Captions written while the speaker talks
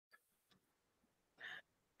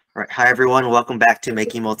All right. Hi, everyone. Welcome back to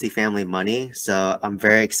Making Multifamily Money. So I'm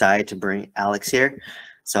very excited to bring Alex here.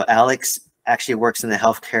 So Alex actually works in the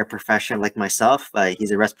healthcare profession like myself.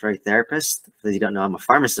 He's a respiratory therapist. For those you don't know, I'm a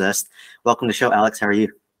pharmacist. Welcome to the show, Alex. How are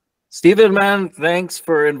you? Steven, man, thanks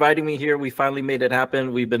for inviting me here. We finally made it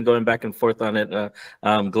happen. We've been going back and forth on it.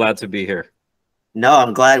 I'm glad to be here. No,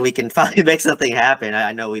 I'm glad we can finally make something happen.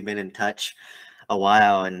 I know we've been in touch a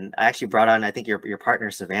while, and I actually brought on, I think your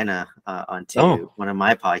partner Savannah onto Oh, one of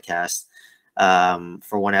my podcasts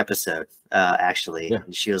for one episode actually, yeah,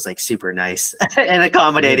 and she was like super nice and yeah,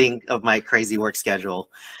 accommodating of my crazy work schedule,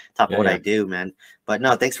 top of yeah, what I yeah. do, man. But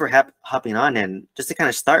no, thanks for hopping on. And just to kind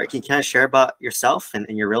of start, can you kind of share about yourself and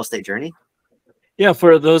your real estate journey? Yeah,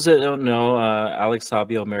 for those that don't know, Alex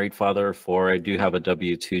Sabio, married father of four. I do have a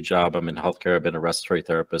W-2 job. I'm in healthcare. I've been a respiratory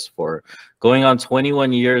therapist for going on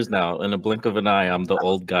 21 years now. In a blink of an eye, I'm the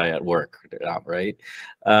old guy at work, right?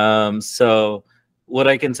 So what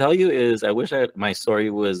I can tell you is I wish my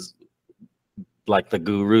story was like the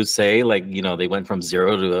gurus say, like, they went from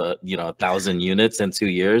zero to 1,000 units in 2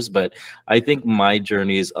 years. But I think my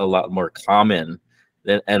journey is a lot more common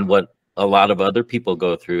and what a lot of other people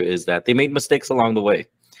go through is that they made mistakes along the way,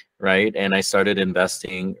 right? And I started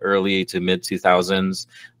investing early to mid 2000s,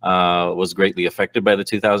 was greatly affected by the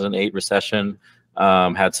 2008 recession,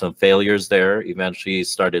 had some failures there, eventually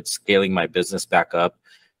started scaling my business back up,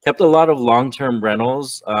 kept a lot of long-term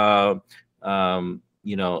rentals, in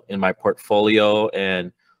my portfolio.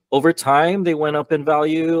 And over time, they went up in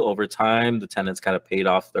value. Over time, the tenants kind of paid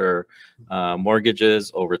off their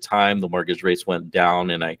mortgages. Over time, the mortgage rates went down,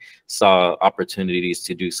 and I saw opportunities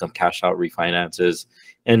to do some cash out refinances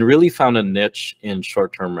and really found a niche in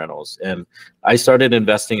short-term rentals. And I started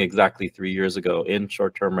investing exactly 3 years ago in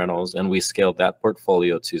short-term rentals, and we scaled that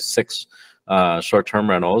portfolio to six short-term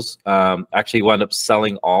rentals. Actually wound up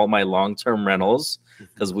selling all my long-term rentals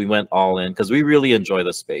because we went all in because we really enjoy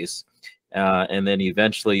the space. And then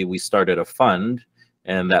eventually we started a fund,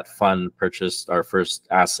 and that fund purchased our first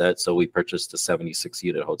asset. So we purchased a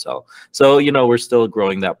 76-unit hotel. So, we're still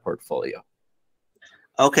growing that portfolio.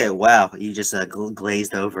 Okay, wow, you just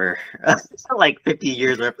glazed over like 50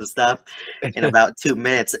 years worth of stuff in about 2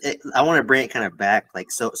 minutes. I want to bring it kind of back.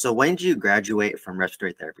 Like, so when did you graduate from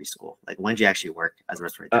respiratory therapy school? Like, when did you actually work as a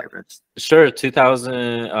respiratory Uh, therapist? sure,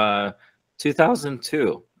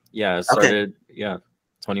 2002. Yeah, it Okay, started, yeah,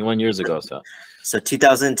 21 years ago. So. so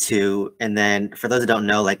 2002, and then for those that don't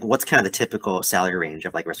know, like, what's kind of the typical salary range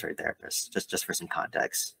of like respiratory therapists? Just for some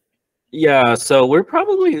context. Yeah, so we're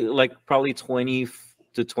probably 20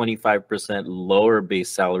 to 25% lower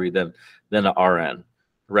base salary than an RN,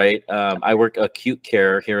 right? I work acute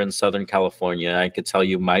care here in Southern California. I could tell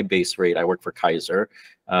you my base rate. I work for Kaiser.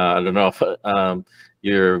 I don't know if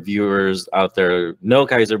your viewers out there know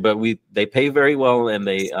Kaiser, but they pay very well, and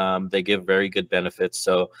they give very good benefits.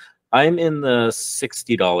 So I'm in the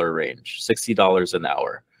 $60 range, $60 an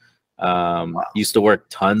hour. Used to work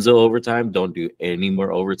tons of overtime, don't do any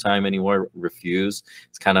more overtime anymore, refuse.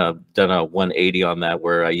 It's kind of done a 180 on that,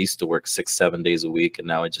 where I used to work 6 7 days a week, and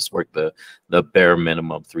now I just work the bare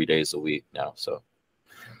minimum 3 days a week now. So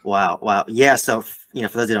Wow, wow, yeah. So for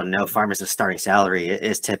those who don't know, pharmacist starting salary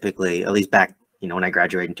is typically, at least back, when I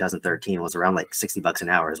graduated in 2013, was around like $60 an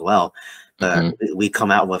hour as well. But mhm. we come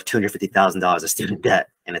out with $250,000 of student debt,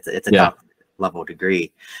 and it's a Yeah, top level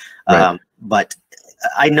degree. right. But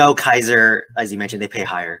I know Kaiser, as you mentioned, they pay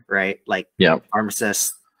higher, right? Like Yeah,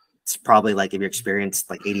 pharmacists, it's probably like, if you're experienced,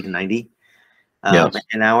 like 80 to 90 yes.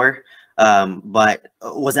 an hour. But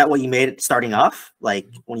was that what you made it starting off, like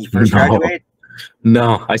when you first No, graduated?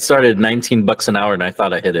 no, I started $19 an hour, and I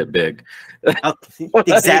thought I hit it big. Oh,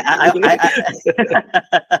 exactly. Like,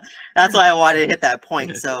 That's why I wanted to hit that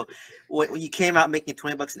point. So when you came out making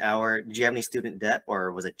 $20 an hour, did you have any student debt,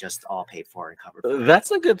 or was it just all paid for and covered for?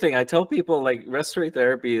 that's a good thing. I tell people, like, respiratory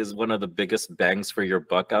therapy is one of the biggest bangs for your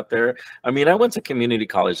buck out there. I mean, I went to community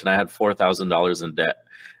college and I had $4,000 in debt.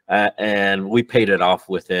 And we paid it off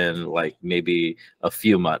within like maybe a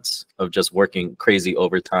few months of just working crazy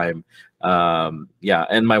overtime. Yeah,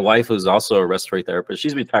 and my wife, who's also a respiratory therapist,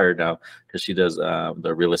 she's retired now because she does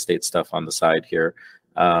the real estate stuff on the side here.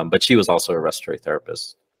 But she was also a respiratory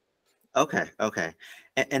therapist. Okay, okay.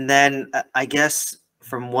 And then I guess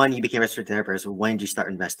from when you became a registered therapist, when did you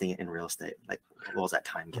start investing in real estate? Like, what was that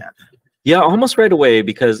time gap? Yeah, almost right away,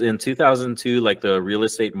 because in 2002, like, the real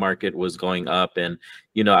estate market was going up, and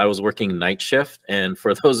I was working night shift. And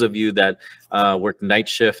for those of you that work night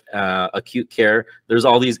shift acute care, there's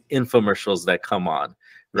all these infomercials that come on,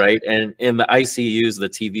 right? And in the ICUs, the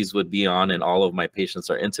TVs would be on and all of my patients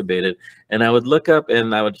are intubated. And I would look up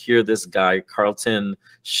and I would hear this guy, Carlton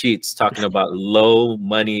Sheets, talking about low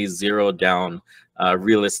money, zero down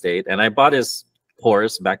real estate. And I bought his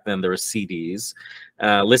course. Back then there were CDs,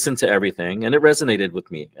 listened to everything, and it resonated with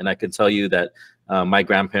me. And I can tell you that my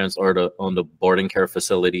grandparents owned a boarding care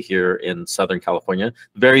facility here in Southern California.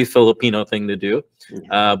 Very Filipino thing to do.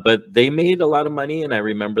 But they made a lot of money, and I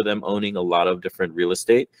remember them owning a lot of different real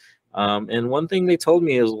estate. And one thing they told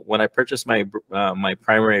me is when I purchased my my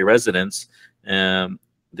primary residence,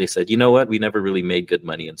 they said, you know what, we never really made good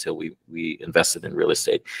money until we invested in real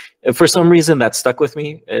estate. And for some reason that stuck with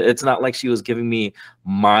me. It's not like she was giving me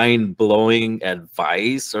mind-blowing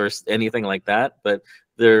advice or anything like that, but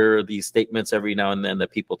there are these statements every now and then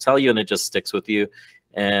that people tell you and it just sticks with you.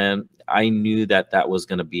 And I knew that that was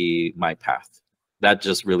going to be my path. That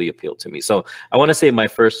just really appealed to me. So I want to say my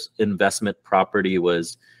first investment property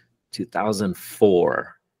was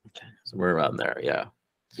 2004, somewhere around there. Yeah.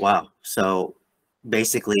 Wow. So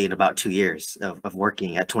basically in about 2 years of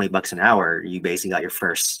working at 20 bucks an hour, you basically got your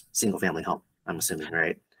first single family home, I'm assuming,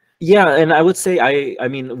 right? Yeah, and I would say I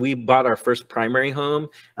mean we bought our first primary home,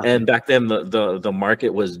 and back then the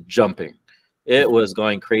market was jumping. It was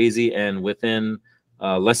going crazy, and within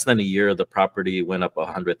less than a year the property went up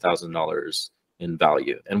 $100,000 in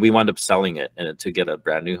value, and we wound up selling it and to get a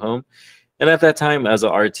brand new home. And at that time as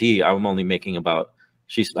a RT, I'm only making about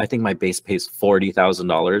I think my base pays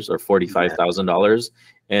 $40,000 or $45,000,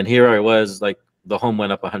 and here I was, like, the home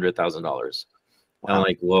went up $100,000. Wow. I'm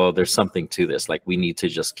like, well, there's something to this. Like, we need to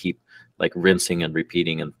just keep like rinsing and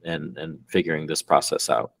repeating and figuring this process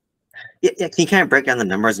out. Yeah, can you kind of break down the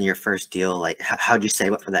numbers in your first deal? Like, how'd you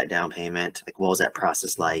save up for that down payment? Like, what was that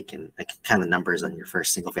process like? And like, kind of numbers on your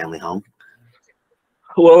first single family home?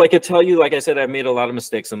 Well, I could tell you, like I said, I made a lot of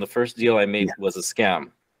mistakes, and the first deal I made was a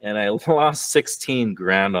scam, and I lost 16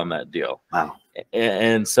 grand on that deal. Wow.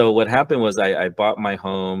 And so what happened was I bought my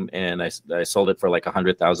home and I sold it for like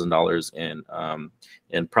 $100,000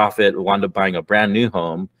 in profit. Wound up buying a brand new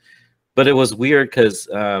home, but it was weird because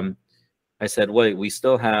I said, wait, we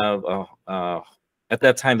still have at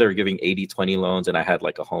that time they were giving 80-20 loans, and I had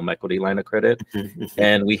like a home equity line of credit,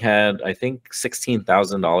 and we had, I think,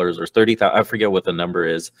 $16,000 or 30,000. I forget what the number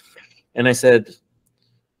is, and I said,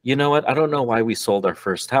 you know what? I don't know why we sold our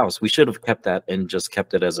first house. We should have kept that and just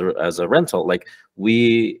kept it as a rental. Like,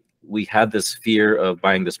 we had this fear of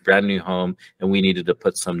buying this brand new home, and we needed to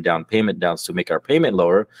put some down payment down to make our payment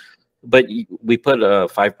lower. But we put a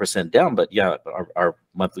 5% down. But yeah, our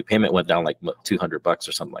monthly payment went down like $200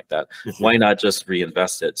 or something like that. Why not just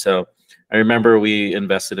reinvest it? So I remember we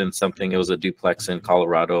invested in something. It was a duplex in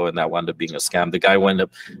Colorado, and that wound up being a scam. The guy wound up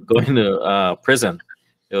going to prison.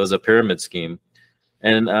 It was a pyramid scheme.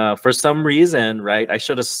 And for some reason, right, I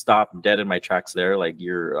should have stopped dead in my tracks there. Like,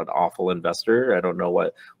 you're an awful investor. I don't know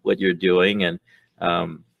what you're doing. And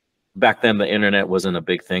back then, the internet wasn't a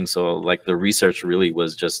big thing. So like the research really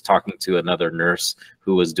was just talking to another nurse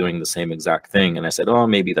who was doing the same exact thing. And I said, oh,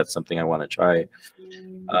 maybe that's something I want to try.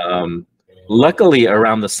 Luckily,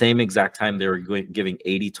 around the same exact time, they were giving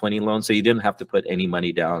 80-20 loans. So you didn't have to put any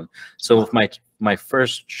money down. So with my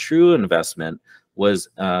first true investment was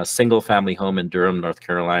a single family home in Durham, North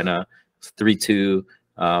Carolina, 3-2,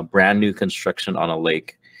 brand new construction on a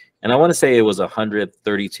lake. And I want to say it was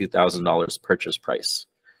 $132,000 purchase price.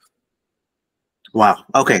 Wow.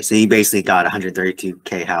 Okay. So you basically got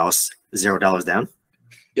 $132K house, $0 down?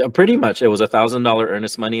 Yeah, pretty much. It was $1,000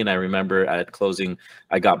 earnest money. And I remember at closing,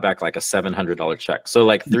 I got back like a $700 check. So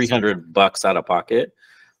like $300 out of pocket.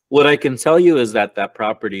 What I can tell you is that that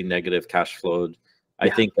property negative cash flowed. I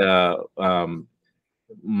think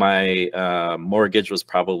my mortgage was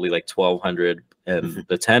probably like $1,200, and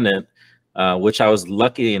the tenant, which I was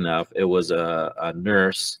lucky enough, it was a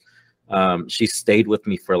nurse. She stayed with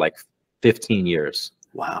me for like 15 years.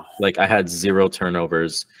 Wow. Like, I had 0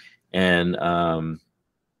 turnovers, and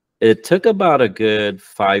it took about a good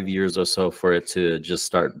 5 years or so for it to just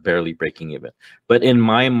start barely breaking even. But in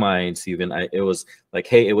my mind, Steven, it was like,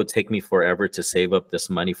 hey, it would take me forever to save up this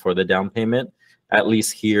money for the down payment. At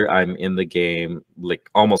least here I'm in the game, like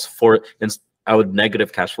almost I would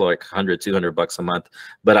negative cash flow like $100-200 a month,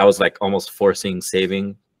 but I was like almost forcing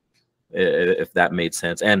saving, if that made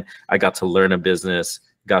sense. And I got to learn a business,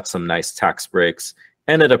 got some nice tax breaks,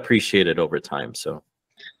 and it appreciated over time. So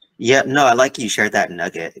yeah, no, I like you shared that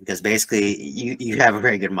nugget, because basically you have a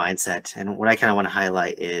very good mindset. And what I kind of want to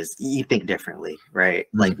highlight is you think differently, right?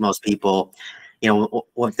 Like most people, you know,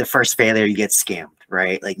 with the first failure, you get scammed,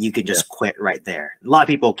 right? Like, you could just quit right there. A lot of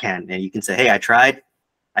people can, and you can say, hey, I tried,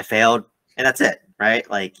 I failed, and that's it, right?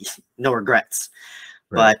 Like, no regrets.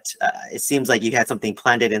 Right. but it seems like you had something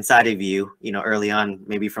planted inside of you, you know, early on,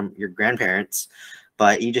 maybe from your grandparents,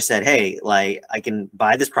 but you just said, hey, like I can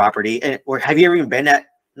buy this property. And, or have you ever even been at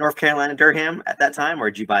North Carolina, Durham at that time, or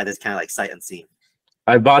did you buy this kind of like sight unseen?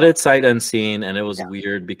 I bought it sight unseen, and it was Yeah.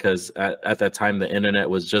 weird because at that time the internet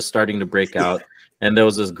was just starting to break out, and there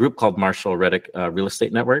was this group called Marshall Reddick Real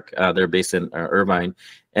Estate Network. They're based in Irvine,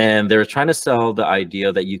 and they were trying to sell the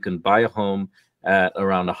idea that you can buy a home at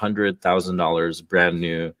around $100,000, brand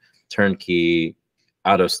new, turnkey,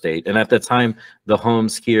 out of state. And at the time, the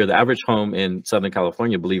homes here, the average home in Southern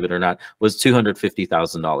California, believe it or not, was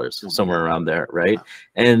 $250,000, somewhere around there, right?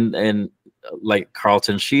 And like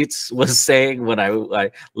Carlton Sheets was saying when I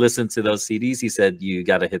listened to those CDs, he said you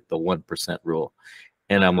got to hit the 1% rule,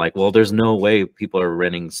 and I'm like, well, there's no way people are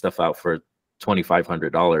renting stuff out for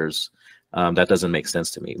 $2,500. That doesn't make sense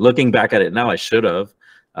to me. Looking back at it now, I should have,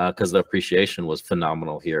 because the appreciation was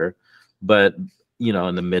phenomenal here, but you know,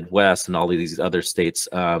 in the Midwest and all of these other states,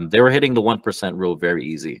 they were hitting the 1% rule very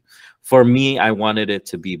easy. For me, I wanted it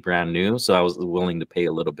to be brand new, so I was willing to pay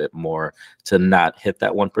a little bit more to not hit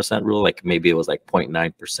that 1% rule. Like maybe it was like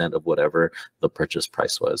 0.9% of whatever the purchase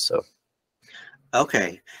price was. So,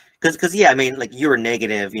 Okay, because yeah, I mean, like you were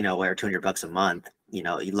negative, you know, where $200 a month, you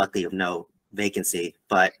know, you luckily have no vacancy,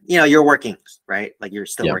 but you know, you're working, right? Like you're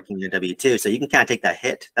still yeah, working your W-2, so you can kind of take that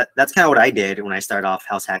hit. That's kind of what I did when I started off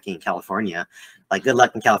house hacking in California. Like good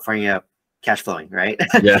luck in California cash flowing, right?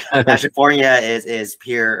 yeah, California is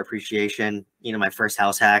pure appreciation. You know, my first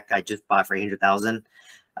house hack I just bought for 800,000.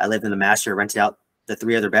 I lived in the master, rented out the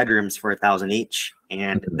 3 other bedrooms for 1,000 each,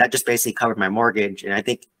 and that just basically covered my mortgage. And I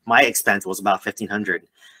think my expense was about 1,500.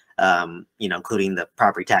 You know, including the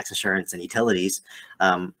property tax, insurance, and utilities.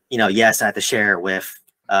 You know, yes, I had to share with,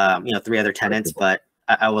 you know, 3 other tenants, but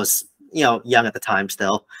I was, you know, young at the time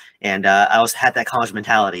still. And I had that college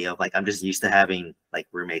mentality of like, I'm just used to having like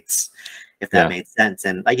roommates, if that yeah. made sense.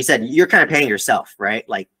 And like you said, you're kind of paying yourself, right?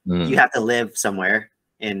 Like Mm. you have to live somewhere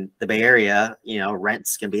in the Bay Area, you know,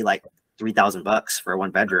 rents can be like $3,000 for a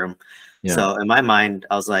 1 bedroom. Yeah. So in my mind,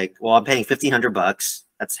 I was like, well, I'm paying $1,500.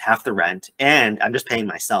 That's half the rent, and I'm just paying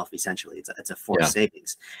myself essentially. It's a forced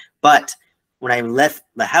savings. But when I left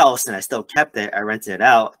the house and I still kept it, I rented it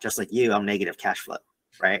out. Just like you, I'm negative cash flow,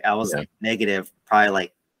 right? I was negative probably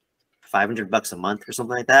like $500 a month or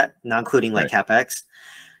something like that, not including like capex.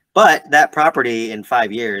 But that property in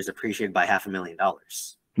 5 years appreciated by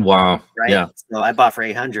 $500,000. Wow. Right. Yeah. So I bought for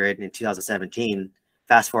 800 in 2017.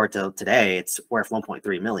 Fast forward to today, it's worth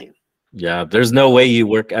 1.3 million. Yeah, there's no way you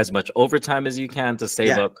work as much overtime as you can to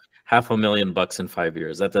save up $500,000 in 5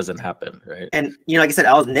 years. That doesn't happen, right? And you know, like I said,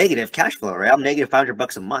 I was negative cash flow, right? I'm negative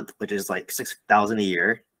 $500 a month, which is like 6,000 a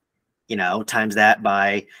year. You know, times that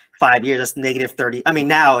by 5 years, that's negative 30. I mean,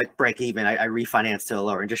 now it break even. I refinanced to a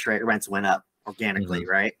lower interest rate. Rents went up organically,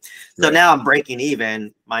 right? So now I'm breaking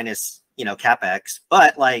even minus, you know, capex,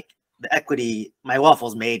 but like the equity, my wealth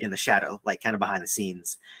was made in the shadow, like kind of behind the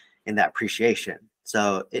scenes in that appreciation.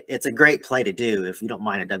 So it's a great play to do if you don't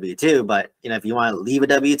mind a W-2, but you know, if you want to leave a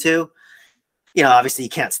W-2, you know, obviously you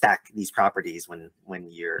can't stack these properties when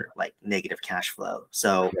you're like negative cash flow.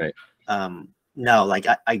 So no, like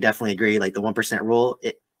I definitely agree. Like the 1% rule,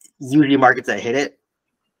 usually markets that hit it,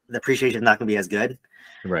 the appreciation is not going to be as good.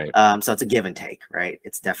 Right. So it's a give and take, right?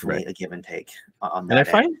 It's definitely a give and take on that.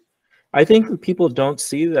 And I think people don't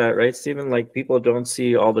see that, right, Stephen? Like people don't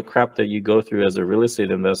see all the crap that you go through as a real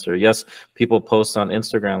estate investor. Yes, people post on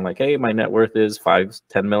Instagram like, hey, my net worth is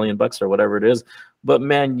 $5-10 million or whatever it is. But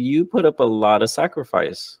man, you put up a lot of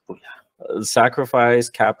sacrifice. Sacrifice,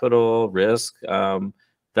 capital, risk.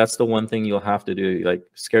 That's the one thing you'll have to do. Like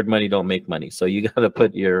scared money don't make money. So you got to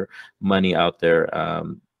put your money out there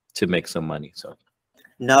to make some money. So.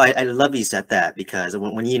 No, I love you said that, because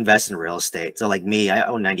when you invest in real estate, so like me, I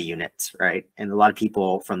own 90 units, right? And a lot of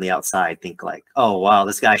people from the outside think like, oh, wow,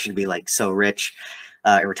 this guy should be like so rich,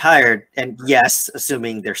 retired. And yes,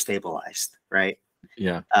 assuming they're stabilized, right?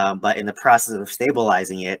 Yeah. But in the process of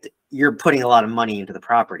stabilizing it, you're putting a lot of money into the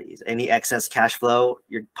properties. Any excess cash flow,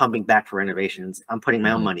 you're pumping back for renovations. I'm putting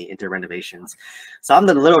my own money into renovations. So I'm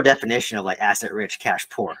the little definition of like asset rich, cash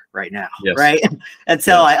poor right now, right?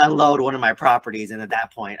 Until I unload one of my properties. And at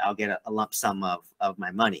that point, I'll get a lump sum of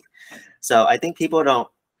my money. So I think people don't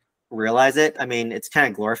realize it. I mean, it's kind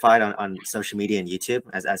of glorified on social media and YouTube,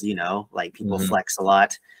 as you know, like people flex a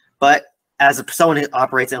lot. But as someone who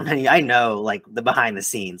operates on many, I know like the behind the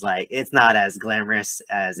scenes, like it's not as glamorous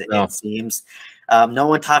as it seems. No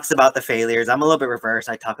one talks about the failures. I'm a little bit reverse.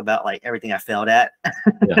 I talk about like everything I failed at.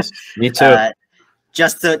 Yes, me too.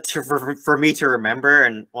 Just for me to remember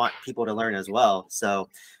and want people to learn as well. So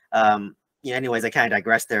yeah, anyways, I kind of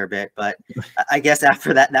digressed there a bit, but I guess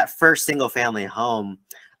after that first single family home,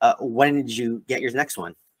 when did you get your next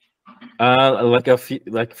one? Like a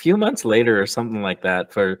few months later or something like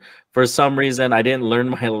that. For some reason, I didn't learn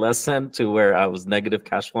my lesson to where I was negative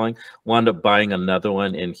cash flowing. Wound up buying another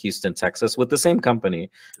one in Houston, Texas, with the same company.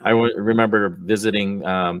 I remember visiting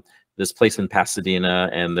this place in Pasadena,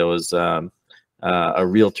 and there was a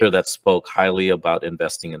realtor that spoke highly about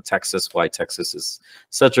investing in Texas, why Texas is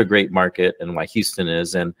such a great market, and why Houston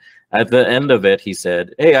is. And at the end of it, he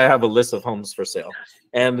said, "Hey, I have a list of homes for sale."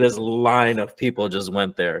 And this line of people just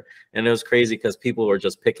went there. And it was crazy because people were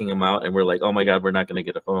just picking them out, and we're like, "Oh my God, we're not going to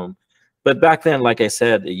get a home." But back then, like I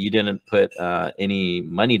said, you didn't put any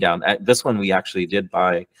money down. At this one, we actually did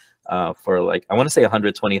buy for, like, I want to say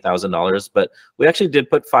 $120,000, but we actually did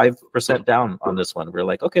put 5% down on this one. We're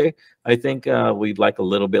like, okay, I think we'd like a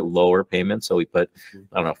little bit lower payment, so we put,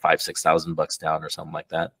 I don't know, $5,000-6,000 down or something like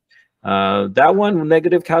that. That one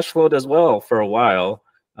negative cash flowed as well for a while,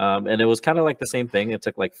 and it was kind of like the same thing. It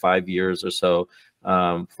took like 5 years or so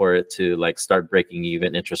for it to like start breaking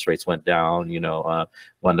even. Interest rates went down, you know,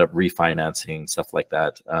 wound up refinancing, stuff like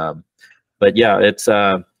that. But yeah, it's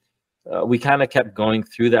we kind of kept going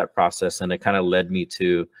through that process, and it kind of led me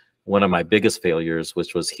to one of my biggest failures,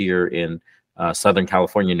 which was here in Southern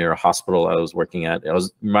California near a hospital I was working at. I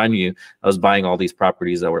was, remind you, I was buying all these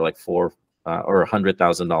properties that were like $400,000 or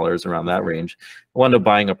 $100,000 around that range. I wound up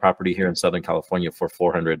buying a property here in Southern California for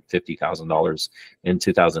 $450,000 in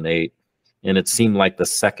 2008. And it seemed like the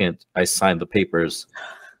second I signed the papers,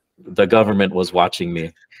 the government was watching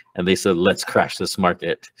me, and they said, "Let's crash this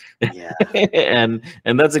market." Yeah.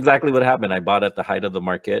 and that's exactly what happened. I bought at the height of the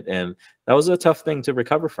market, and that was a tough thing to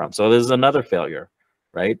recover from. So there's another failure,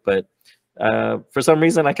 right? But for some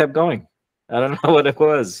reason, I kept going. I don't know what it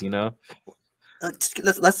was, you know. Let's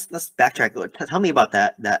backtrack. Tell me about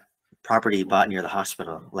that property you bought near the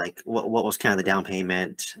hospital. Like, what was kind of the down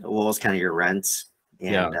payment? What was kind of your rents?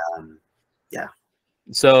 And yeah.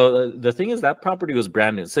 So the thing is, that property was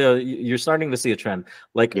brand new. So you're starting to see a trend.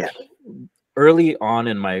 Like, Yeah. early on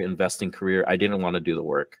in my investing career, I didn't want to do the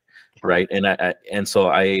work, right? And so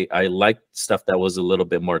I liked stuff that was a little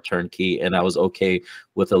bit more turnkey, and I was okay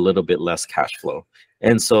with a little bit less cash flow.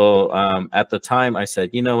 And so at the time, I said,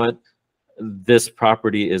 you know what? This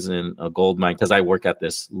property isn't a gold mine, because I work at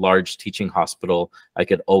this large teaching hospital. I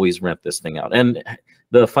could always rent this thing out. And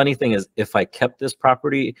the funny thing is, if I kept this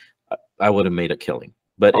property, I would have made a killing.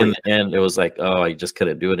 But in the end, it was like, oh, I just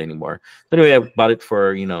couldn't do it anymore. But anyway, I bought it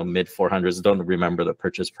for, you know, mid 400s. Don't remember the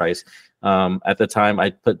purchase price. At the time,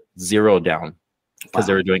 I put $0 down, because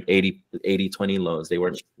they were doing 80-20 loans. They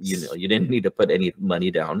weren't, you know, you didn't need to put any money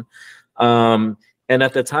down. And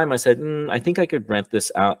at the time, I said, I think I could rent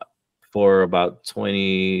this out for about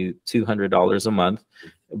 $2,200 a month.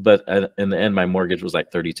 But in the end, my mortgage was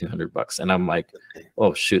like $3,200, and I'm like,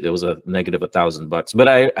 oh shoot, it was a negative $1,000. But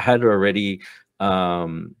I had already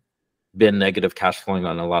been negative cash flowing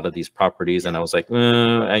on a lot of these properties, and I was like,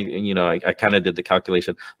 I kind of did the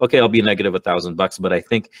calculation. Okay, I'll be negative $1,000, but I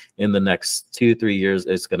think in the next 2-3 years,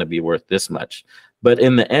 it's going to be worth this much. But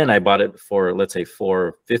in the end, I bought it for, let's say,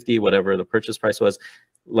 $450, whatever the purchase price was.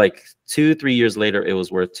 Like 2-3 years later, it was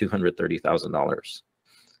worth $230,000.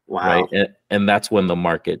 Wow. Right. And that's when the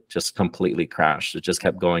market just completely crashed. It just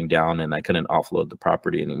kept going down, and I couldn't offload the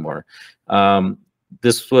property anymore.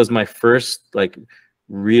 This was my first like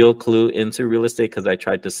real clue into real estate, because I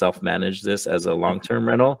tried to self-manage this as a long-term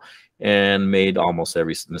rental and made almost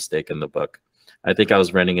every mistake in the book. I think I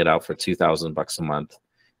was renting it out for $2,000 a month.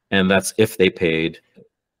 And that's if they paid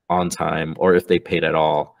on time, or if they paid at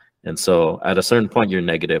all. And so at a certain point, you're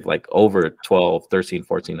negative, like over $1,200,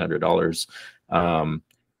 $1,300, $1,400.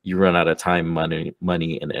 You run out of time, money,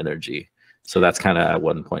 and energy. So that's kind of at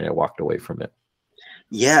one point I walked away from it.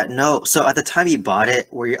 Yeah, no. So at the time you bought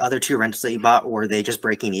it, were your other two rentals that you bought, were they just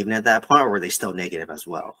breaking even at that point, or were they still negative as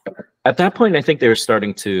well? At that point, I think they were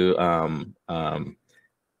starting to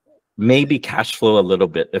maybe cash flow a little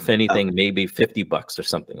bit. If anything, maybe $50 or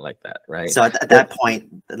something like that, right? So at that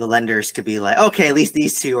point, the lenders could be like, okay, at least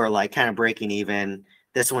these two are like kind of breaking even.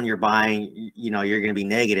 This one you're buying, you know, you're going to be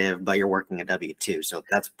negative, but you're working a W-2. So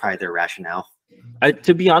that's probably their rationale.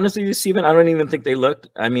 To be honest with you, Steven, I don't even think they looked.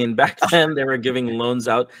 I mean, back then they were giving loans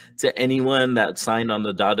out to anyone that signed on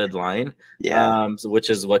the dotted line. Yeah. Which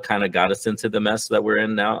is what kind of got us into the mess that we're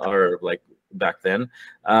in now, or like back then.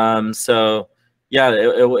 So yeah,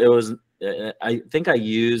 it was. I think I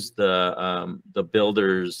used the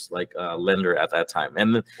builder's like lender at that time,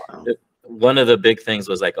 and one of the big things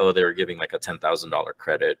was like, oh, they were giving like a $10,000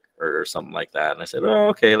 credit or something like that. And I said, oh,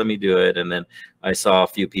 okay, let me do it. And then I saw a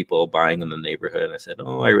few people buying in the neighborhood. And I said,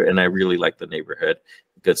 oh, and I really like the neighborhood,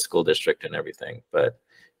 good school district and everything. But,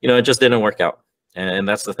 you know, it just didn't work out. And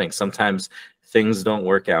that's the thing. Sometimes things don't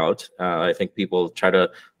work out. I think people try to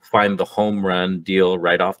find the home run deal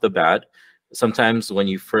right off the bat. Sometimes when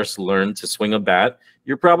you first learn to swing a bat,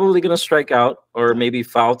 you're probably going to strike out or maybe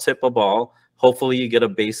foul tip a ball. Hopefully you get a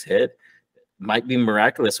base hit. Might be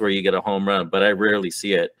miraculous where you get a home run, but I rarely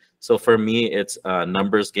see it. So for me, it's a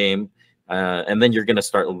numbers game. And then you're going to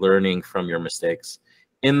start learning from your mistakes.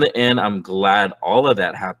 In the end, I'm glad all of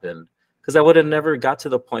that happened because I would have never got to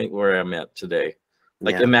the point where I'm at today.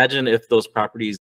 Like, imagine if those properties